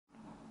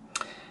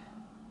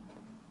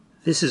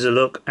This is a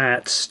look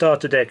at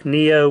Starter Deck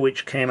Neo,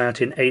 which came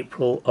out in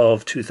April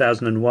of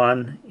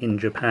 2001 in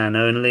Japan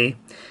only.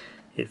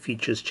 It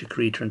features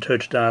Chikorita and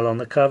Totodile on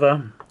the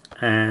cover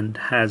and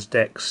has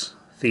decks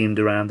themed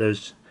around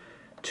those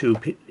two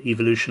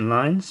evolution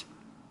lines.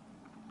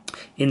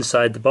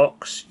 Inside the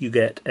box you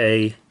get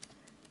a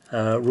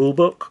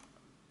rulebook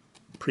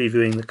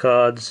previewing the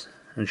cards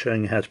and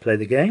showing you how to play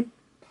the game.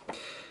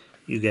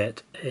 You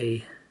get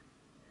a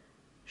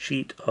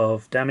sheet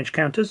of damage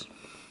counters.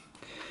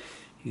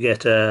 You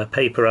get a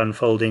paper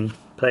unfolding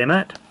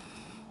playmat,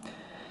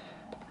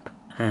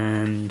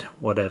 and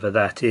whatever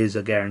that is,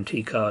 a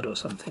guarantee card or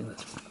something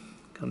that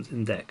comes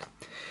in deck.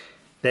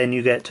 Then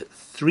you get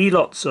 3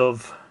 lots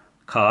of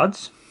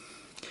cards.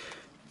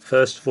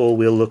 First of all,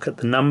 we'll look at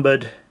the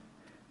numbered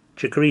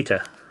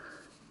Chikorita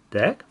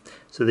deck.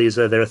 So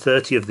there are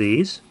 30 of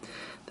these.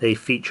 They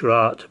feature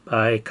art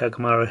by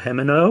Kagamaru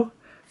Himeno,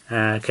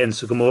 Ken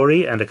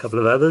Sugimori, and a couple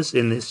of others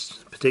in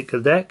this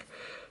particular deck.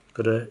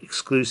 Got an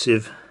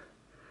exclusive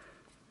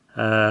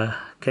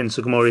Ken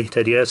Sugimori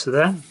Teddy Ursa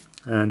there,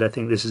 and I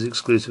think this is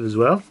exclusive as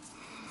well.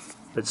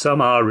 But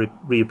some are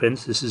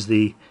reprints. This is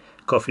the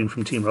Coffin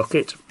from Team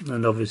Rocket,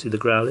 and obviously the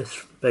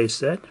Growlithe base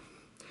set.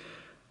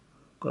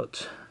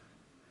 Got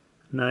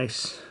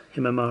nice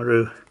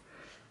Himemaru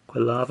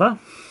Quilava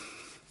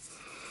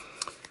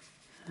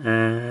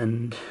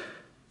and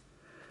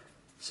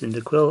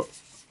Cyndaquil,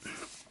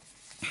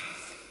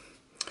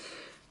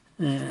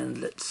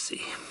 and let's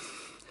see,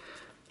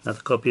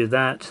 another copy of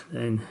that.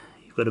 Then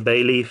you've got a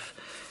Bayleaf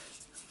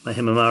by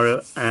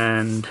Himemaru,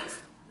 and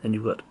then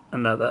you've got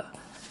another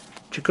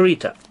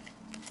Chikorita.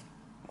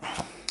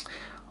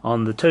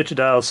 On the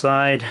Totodile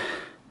side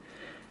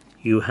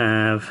you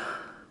have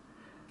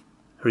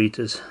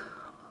Harita's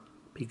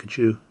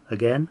Pikachu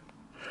again,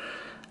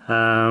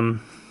 and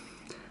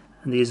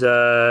these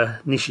are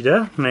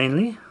Nishida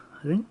mainly,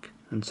 I think,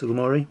 and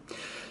Sugimori.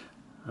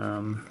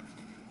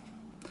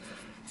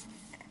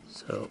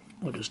 So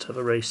we'll just have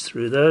a race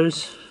through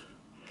those.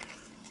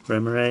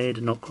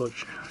 Remoraid, not quite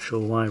sure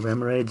why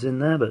Remoraid's in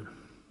there, but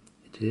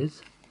it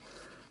is.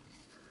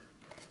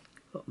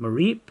 Got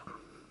Mareep,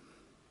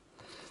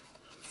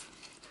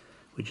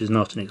 which is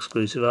not an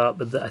exclusive art,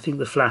 but I think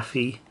the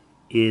Flaffy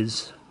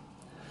is.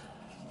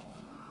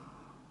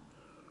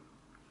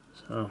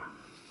 So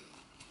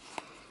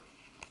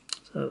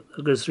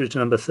that goes through to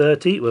number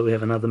 30, where we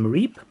have another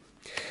Mareep.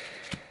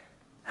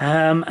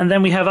 And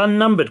then we have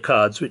unnumbered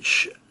cards,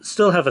 which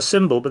still have a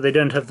symbol, but they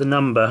don't have the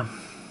number.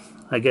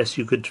 I guess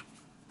you could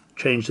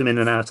change them in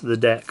and out of the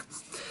deck.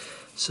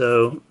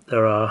 So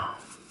there are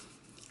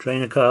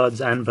trainer cards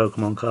and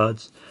Pokemon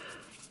cards.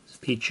 There's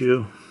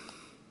Pichu,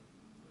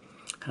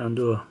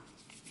 Houndour,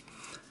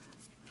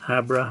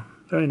 Abra,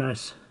 very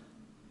nice.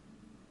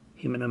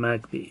 Himeno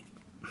Magby,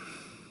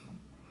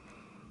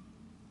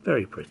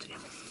 very pretty.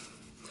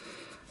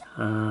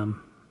 I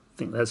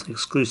think that's an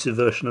exclusive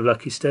version of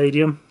Lucky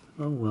Stadium.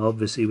 Oh, well,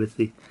 obviously with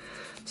the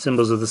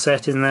symbols of the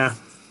set in there.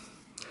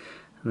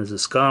 And there's a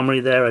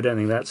Skarmory there. I don't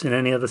think that's in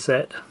any other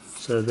set.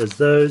 So there's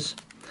those.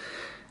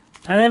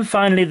 And then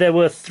finally there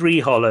were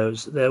 3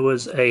 holos. There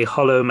was a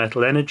holo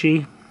Metal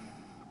Energy.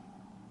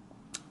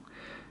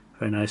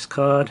 Very nice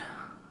card.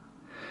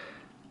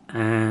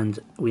 And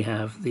we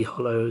have the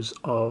holos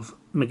of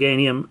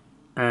Meganium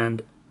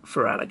and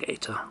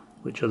Feraligatr,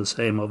 which are the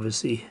same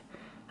obviously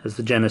as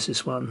the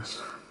Genesis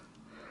ones,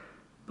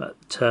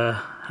 but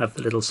have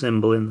the little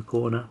symbol in the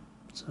corner.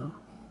 So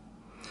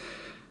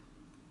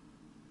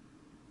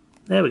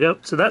there we go.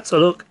 So that's a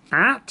look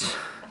at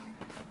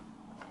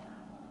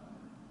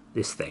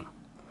this thing.